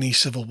Second Sudanese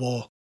Civil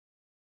War.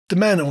 The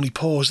men only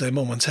paused there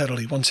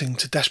momentarily, wanting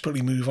to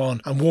desperately move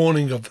on and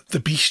warning of the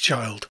Beast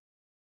Child.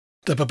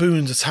 The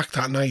baboons attacked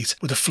that night,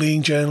 with a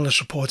fleeing journalist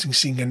reporting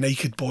seeing a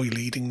naked boy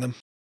leading them.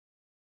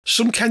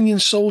 Some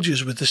Kenyan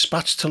soldiers were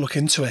dispatched to look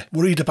into it,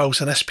 worried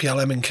about an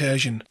SPLM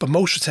incursion, but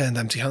most returned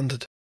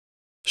empty-handed.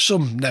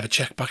 Some never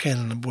checked back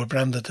in and were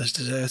branded as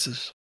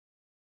deserters.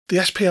 The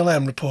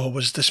SPLM report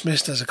was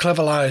dismissed as a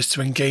clever lies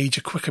to engage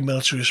a quicker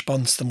military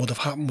response than would have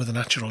happened with a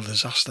natural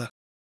disaster.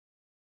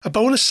 A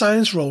bonus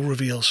science roll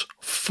reveals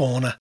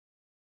fauna.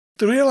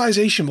 The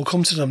realisation will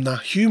come to them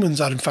that humans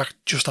are in fact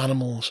just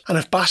animals, and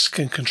if Bast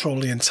can control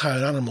the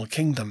entire animal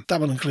kingdom, that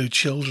will include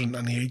children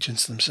and the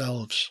agents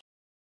themselves.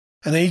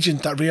 An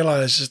agent that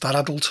realises that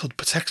adulthood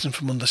protects them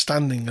from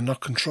understanding and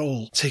not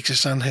control takes a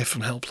sandhit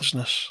from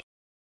helplessness.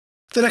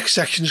 The next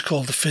section is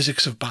called the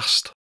physics of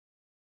Bast.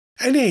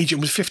 Any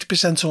agent with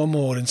 50% or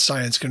more in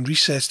science can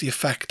research the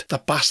effect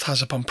that Bast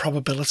has upon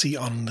probability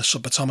on the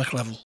subatomic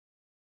level.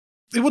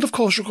 It would of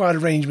course require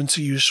arrangement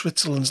to use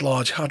Switzerland's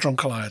Large Hadron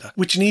Collider,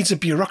 which needs a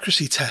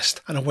bureaucracy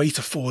test and a wait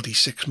of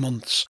 46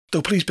 months,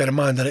 though please bear in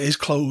mind that it is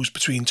closed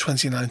between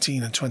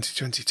 2019 and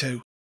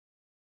 2022.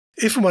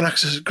 If and when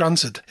access is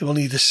granted, it will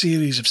need a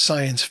series of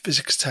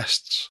science-physics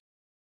tests.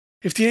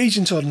 If the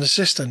agent or an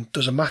assistant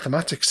does a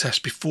mathematics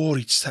test before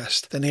each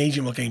test, then the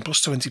agent will gain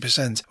plus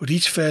 20%, with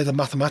each further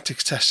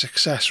mathematics test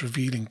success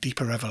revealing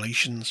deeper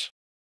revelations.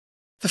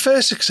 The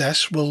first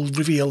success will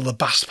reveal the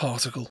Bast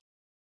particle.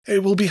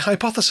 It will be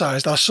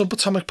hypothesised that a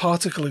subatomic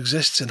particle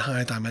exists in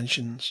higher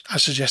dimensions,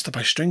 as suggested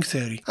by string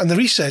theory, and the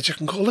researcher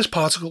can call this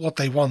particle what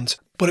they want,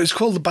 but it is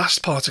called the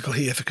Bast particle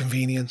here for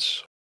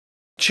convenience.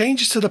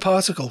 Changes to the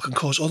particle can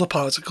cause other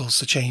particles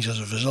to change as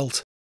a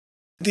result.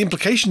 The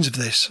implications of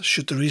this,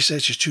 should the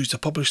researchers choose to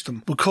publish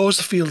them, would cause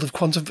the field of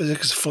quantum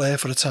physics to flare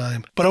for a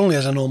time, but only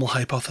as a normal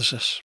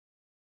hypothesis.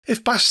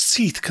 If Bast's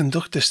teeth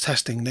conduct this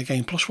testing, they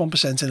gain plus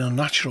 1% in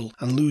unnatural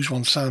and lose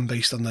 1 SAN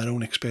based on their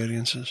own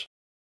experiences.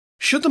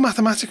 Should the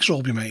mathematics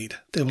roll be made,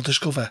 they will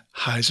discover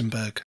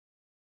Heisenberg.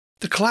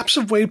 The collapse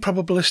of wave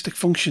probabilistic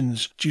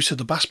functions due to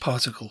the Bast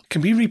particle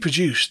can be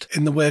reproduced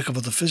in the work of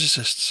other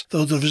physicists,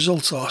 though the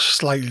results are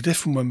slightly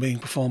different when being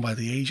performed by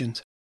the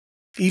agent.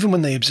 Even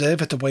when they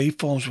observe it, the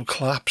waveforms will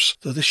collapse,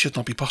 though this should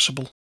not be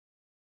possible.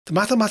 The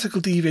mathematical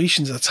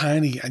deviations are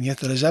tiny, and yet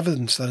there is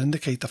evidence that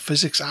indicate that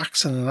physics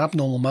acts in an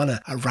abnormal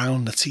manner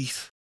around the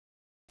teeth.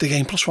 They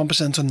gain plus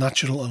 1%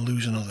 unnatural and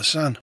lose another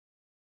SAN.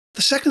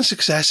 The second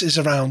success is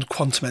around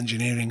quantum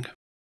engineering.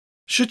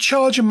 Should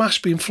charge and mass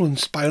be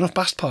influenced by enough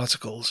Bast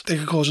particles, they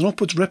could cause an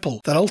upwards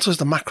ripple that alters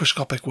the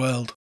macroscopic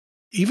world.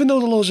 Even though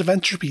the laws of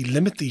entropy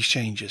limit these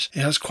changes, it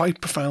has quite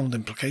profound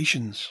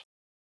implications.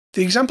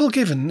 The example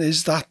given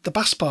is that the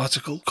Bast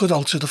particle could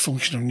alter the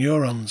function of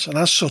neurons, and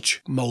as such,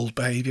 mould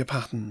behaviour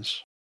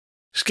patterns.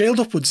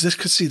 Scaled upwards, this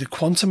could see the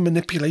quantum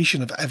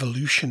manipulation of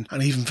evolution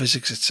and even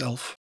physics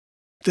itself.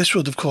 This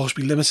would of course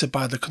be limited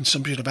by the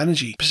consumption of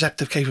energy,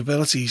 perceptive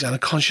capabilities and a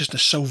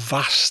consciousness so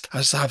vast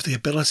as to have the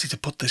ability to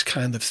put this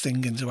kind of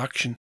thing into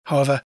action.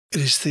 However,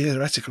 it is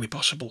theoretically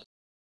possible.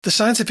 The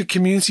scientific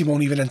community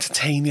won't even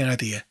entertain the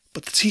idea,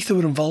 but the teeth who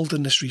are involved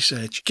in this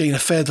research gain a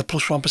further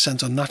plus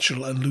 1%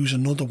 unnatural and lose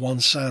another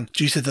 1 SAN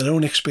due to their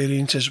own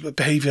experiences with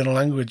behaviour and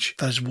language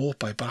that is warped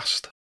by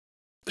Bast.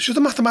 Should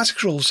the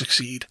mathematics roll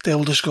succeed, they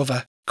will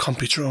discover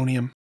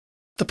computronium.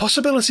 The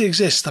possibility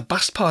exists that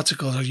Bast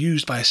particles are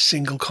used by a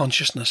single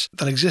consciousness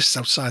that exists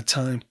outside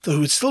time, though it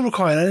would still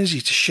require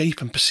energy to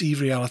shape and perceive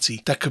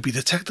reality that could be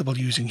detectable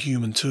using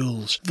human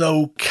tools,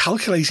 though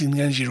calculating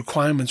the energy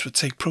requirements would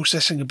take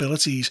processing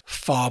abilities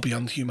far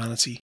beyond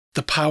humanity.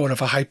 The power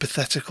of a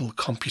hypothetical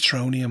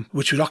computronium,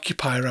 which would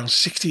occupy around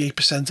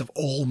 68% of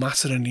all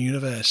matter in the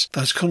universe,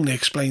 that is currently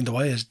explained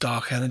away as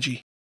dark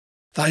energy.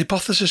 The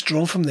hypothesis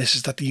drawn from this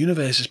is that the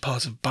universe is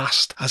part of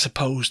Bast as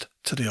opposed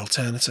to the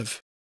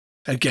alternative.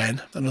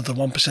 Again, another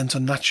 1%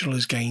 unnatural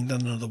is gained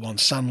and another 1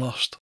 SAN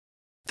lost.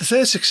 The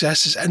third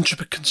success is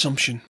entropic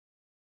consumption.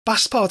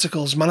 Bast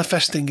particles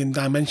manifesting in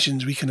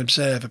dimensions we can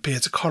observe appear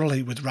to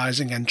correlate with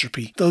rising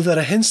entropy, though there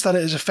are hints that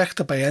it is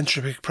affected by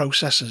entropic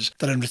processes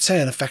that in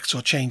return affects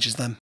or changes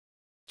them.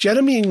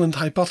 Jeremy England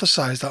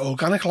hypothesised that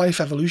organic life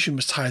evolution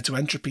was tied to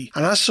entropy,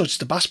 and as such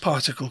the Bast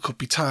particle could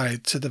be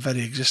tied to the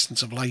very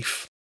existence of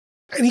life.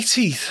 Any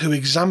teeth who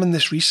examine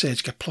this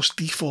research get plus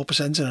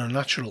D4% in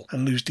unnatural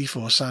and lose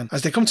D4 san,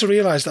 as they come to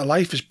realise that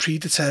life is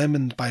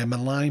predetermined by a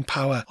malign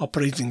power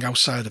operating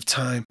outside of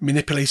time,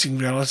 manipulating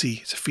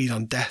reality to feed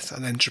on death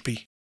and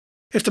entropy.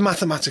 If the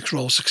mathematics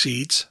roll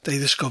succeeds, they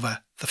discover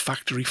the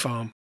factory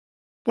farm.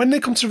 When they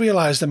come to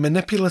realise the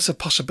manipulative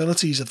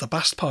possibilities of the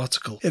Bast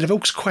particle, it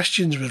evokes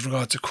questions with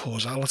regard to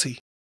causality.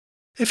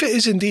 If it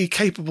is indeed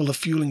capable of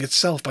fueling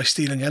itself by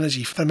stealing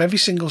energy from every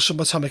single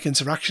subatomic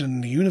interaction in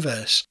the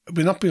universe, it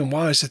would not be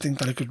unwise to think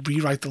that it could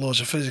rewrite the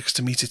laws of physics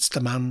to meet its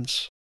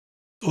demands.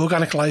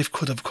 Organic life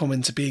could have come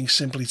into being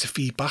simply to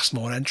feed Bast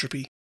more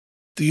entropy.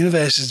 The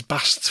universe is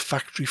Bast's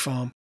factory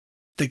farm.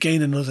 They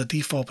gain another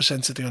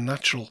D4% of the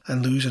unnatural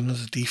and lose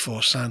another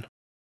D4 san.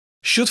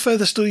 Should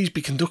further studies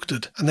be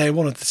conducted and they are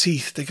one of the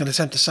teeth, they can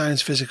attempt a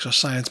science physics or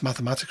science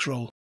mathematics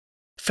roll.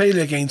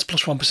 Failure gains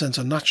plus 1%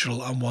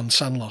 unnatural and 1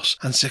 san loss,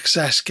 and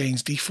success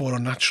gains D4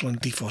 unnatural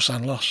and D4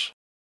 san loss.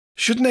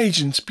 Should an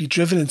agent be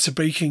driven into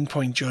breaking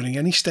point during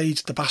any stage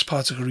of the Bast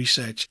particle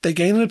research, they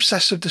gain an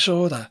obsessive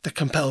disorder that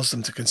compels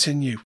them to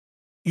continue.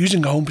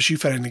 Using a home pursuit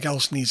for anything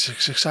else needs a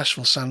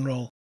successful san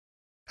roll.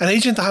 An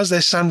agent that has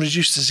their san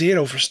reduced to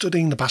 0 for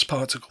studying the Bast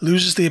particle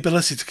loses the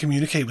ability to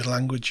communicate with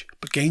language,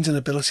 but gains an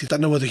ability that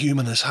no other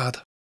human has had.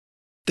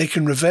 They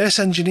can reverse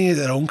engineer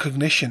their own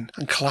cognition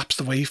and collapse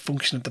the wave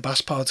function of the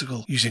Bast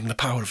particle using the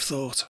power of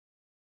thought.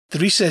 The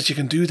researcher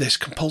can do this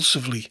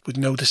compulsively with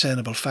no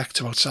discernible effect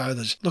to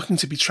outsiders looking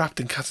to be trapped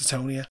in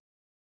catatonia.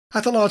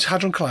 At the Large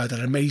Hadron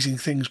Collider, amazing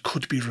things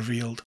could be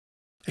revealed.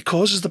 It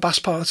causes the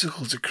Bast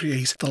particle to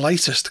create the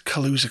lightest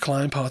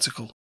Kaluza-Klein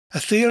particle, a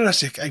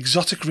theoretic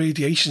exotic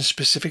radiation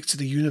specific to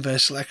the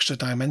universal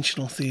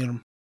extra-dimensional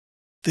theorem.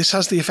 This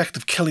has the effect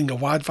of killing a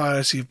wide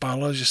variety of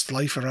biologists'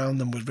 life around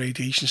them with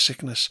radiation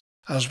sickness,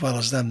 as well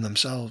as them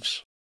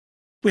themselves.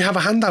 We have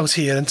a handout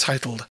here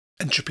entitled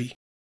Entropy.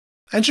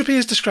 Entropy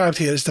is described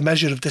here as the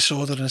measure of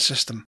disorder in a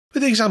system,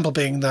 with the example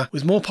being that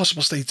with more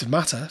possible states of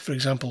matter, for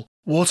example,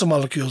 water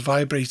molecules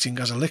vibrating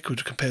as a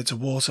liquid compared to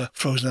water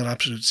frozen at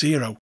absolute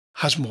 0,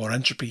 has more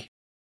entropy.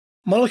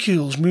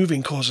 Molecules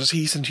moving causes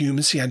heat, and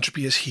humans see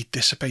entropy as heat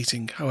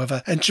dissipating.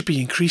 However,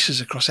 entropy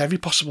increases across every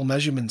possible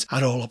measurement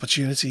at all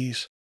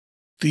opportunities.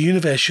 The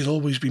universe should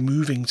always be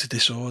moving to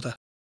disorder.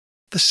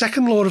 The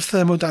second law of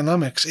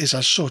thermodynamics is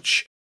as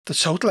such: the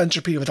total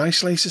entropy of an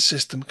isolated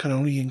system can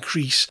only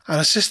increase,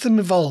 and a system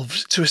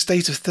evolves to a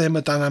state of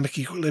thermodynamic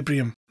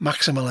equilibrium,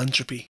 maximal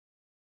entropy.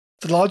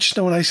 The largest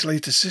known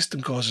isolated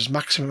system causes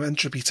maximum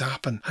entropy to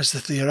happen as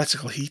the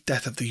theoretical heat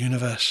death of the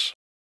universe.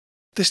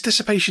 This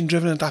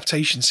dissipation-driven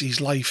adaptation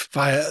sees life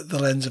via the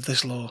lens of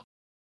this law.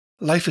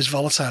 Life is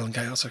volatile and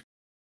chaotic.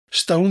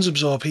 Stones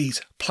absorb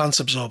heat, plants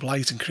absorb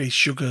light and create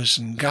sugars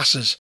and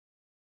gases.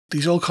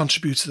 These all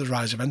contribute to the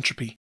rise of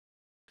entropy.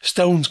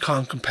 Stones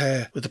can't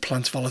compare with the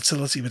plant's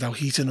volatility without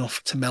heat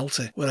enough to melt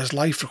it, whereas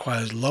life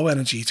requires low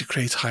energy to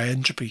create high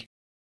entropy.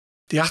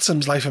 The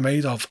atoms life are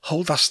made of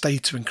hold that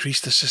state to increase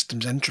the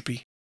system's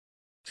entropy.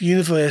 The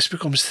universe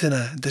becomes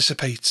thinner and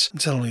dissipates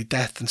until only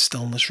death and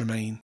stillness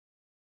remain.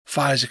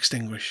 Fires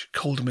extinguish,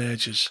 cold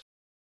emerges.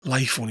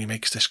 Life only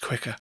makes this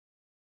quicker.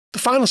 The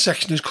final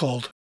section is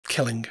called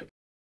Killing.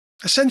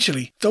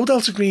 Essentially, though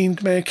Delta Green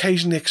may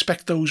occasionally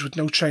expect those with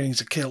no training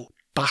to kill,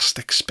 Bast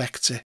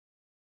expects it.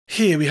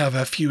 Here we have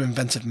a few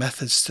inventive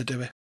methods to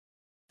do it.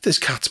 There's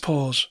Cat's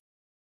Paws.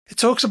 It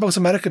talks about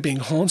America being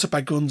haunted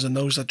by guns and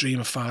those that dream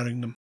of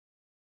firing them.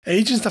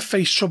 Agents that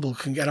face trouble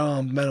can get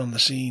armed men on the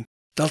scene.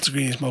 Delta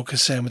Green is more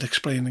concerned with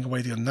explaining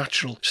away the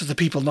unnatural, so the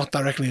people not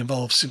directly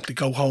involved simply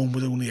go home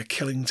with only a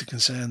killing to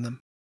concern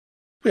them.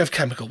 We have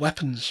chemical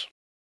weapons.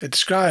 It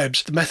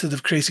describes the method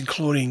of creating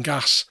chlorine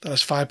gas that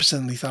has 5%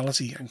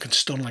 lethality and can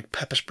stun like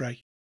pepper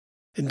spray.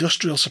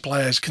 Industrial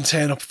suppliers can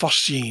turn up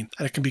phosgene,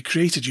 and it can be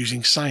created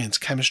using science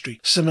chemistry.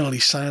 Similarly,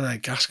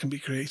 cyanide gas can be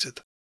created.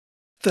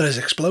 There is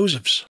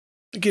explosives.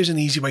 It gives an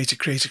easy way to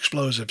create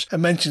explosives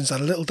and mentions that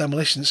a little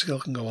demolition skill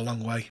can go a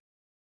long way.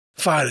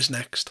 Fire is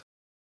next.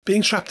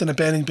 Being trapped in a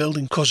burning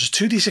building causes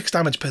 2d6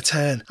 damage per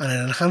turn, and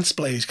an enhanced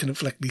blaze can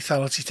inflict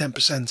lethality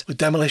 10%, with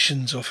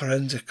demolitions or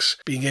forensics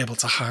being able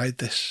to hide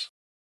this.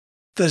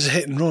 There's a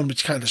hit and run,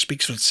 which kind of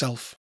speaks for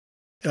itself.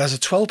 It has a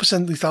 12%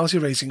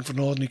 lethality rating for an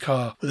ordinary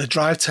car, with a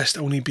drive test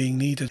only being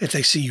needed if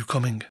they see you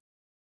coming.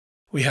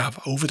 We have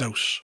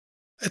Overdose.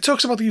 It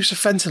talks about the use of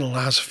fentanyl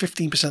that has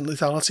 15%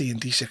 lethality in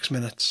D6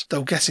 minutes,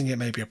 though getting it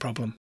may be a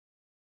problem.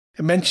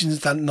 It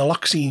mentions that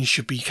naloxone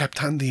should be kept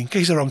handy in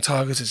case the wrong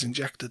target is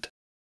injected.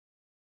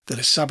 There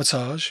is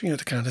Sabotage, the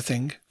kind of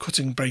thing,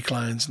 cutting brake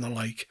lines and the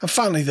like. And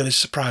finally there is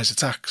Surprise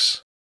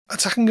Attacks.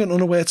 Attacking an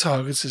unaware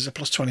target is a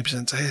plus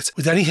 20% to hit,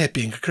 with any hit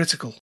being a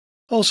critical.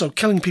 Also,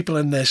 killing people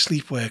in their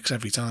sleep works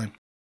every time.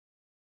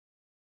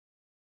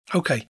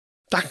 Okay,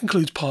 that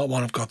concludes part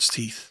 1 of God's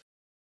Teeth.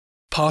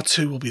 Part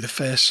 2 will be the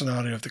first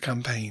scenario of the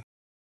campaign.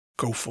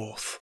 Go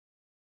forth.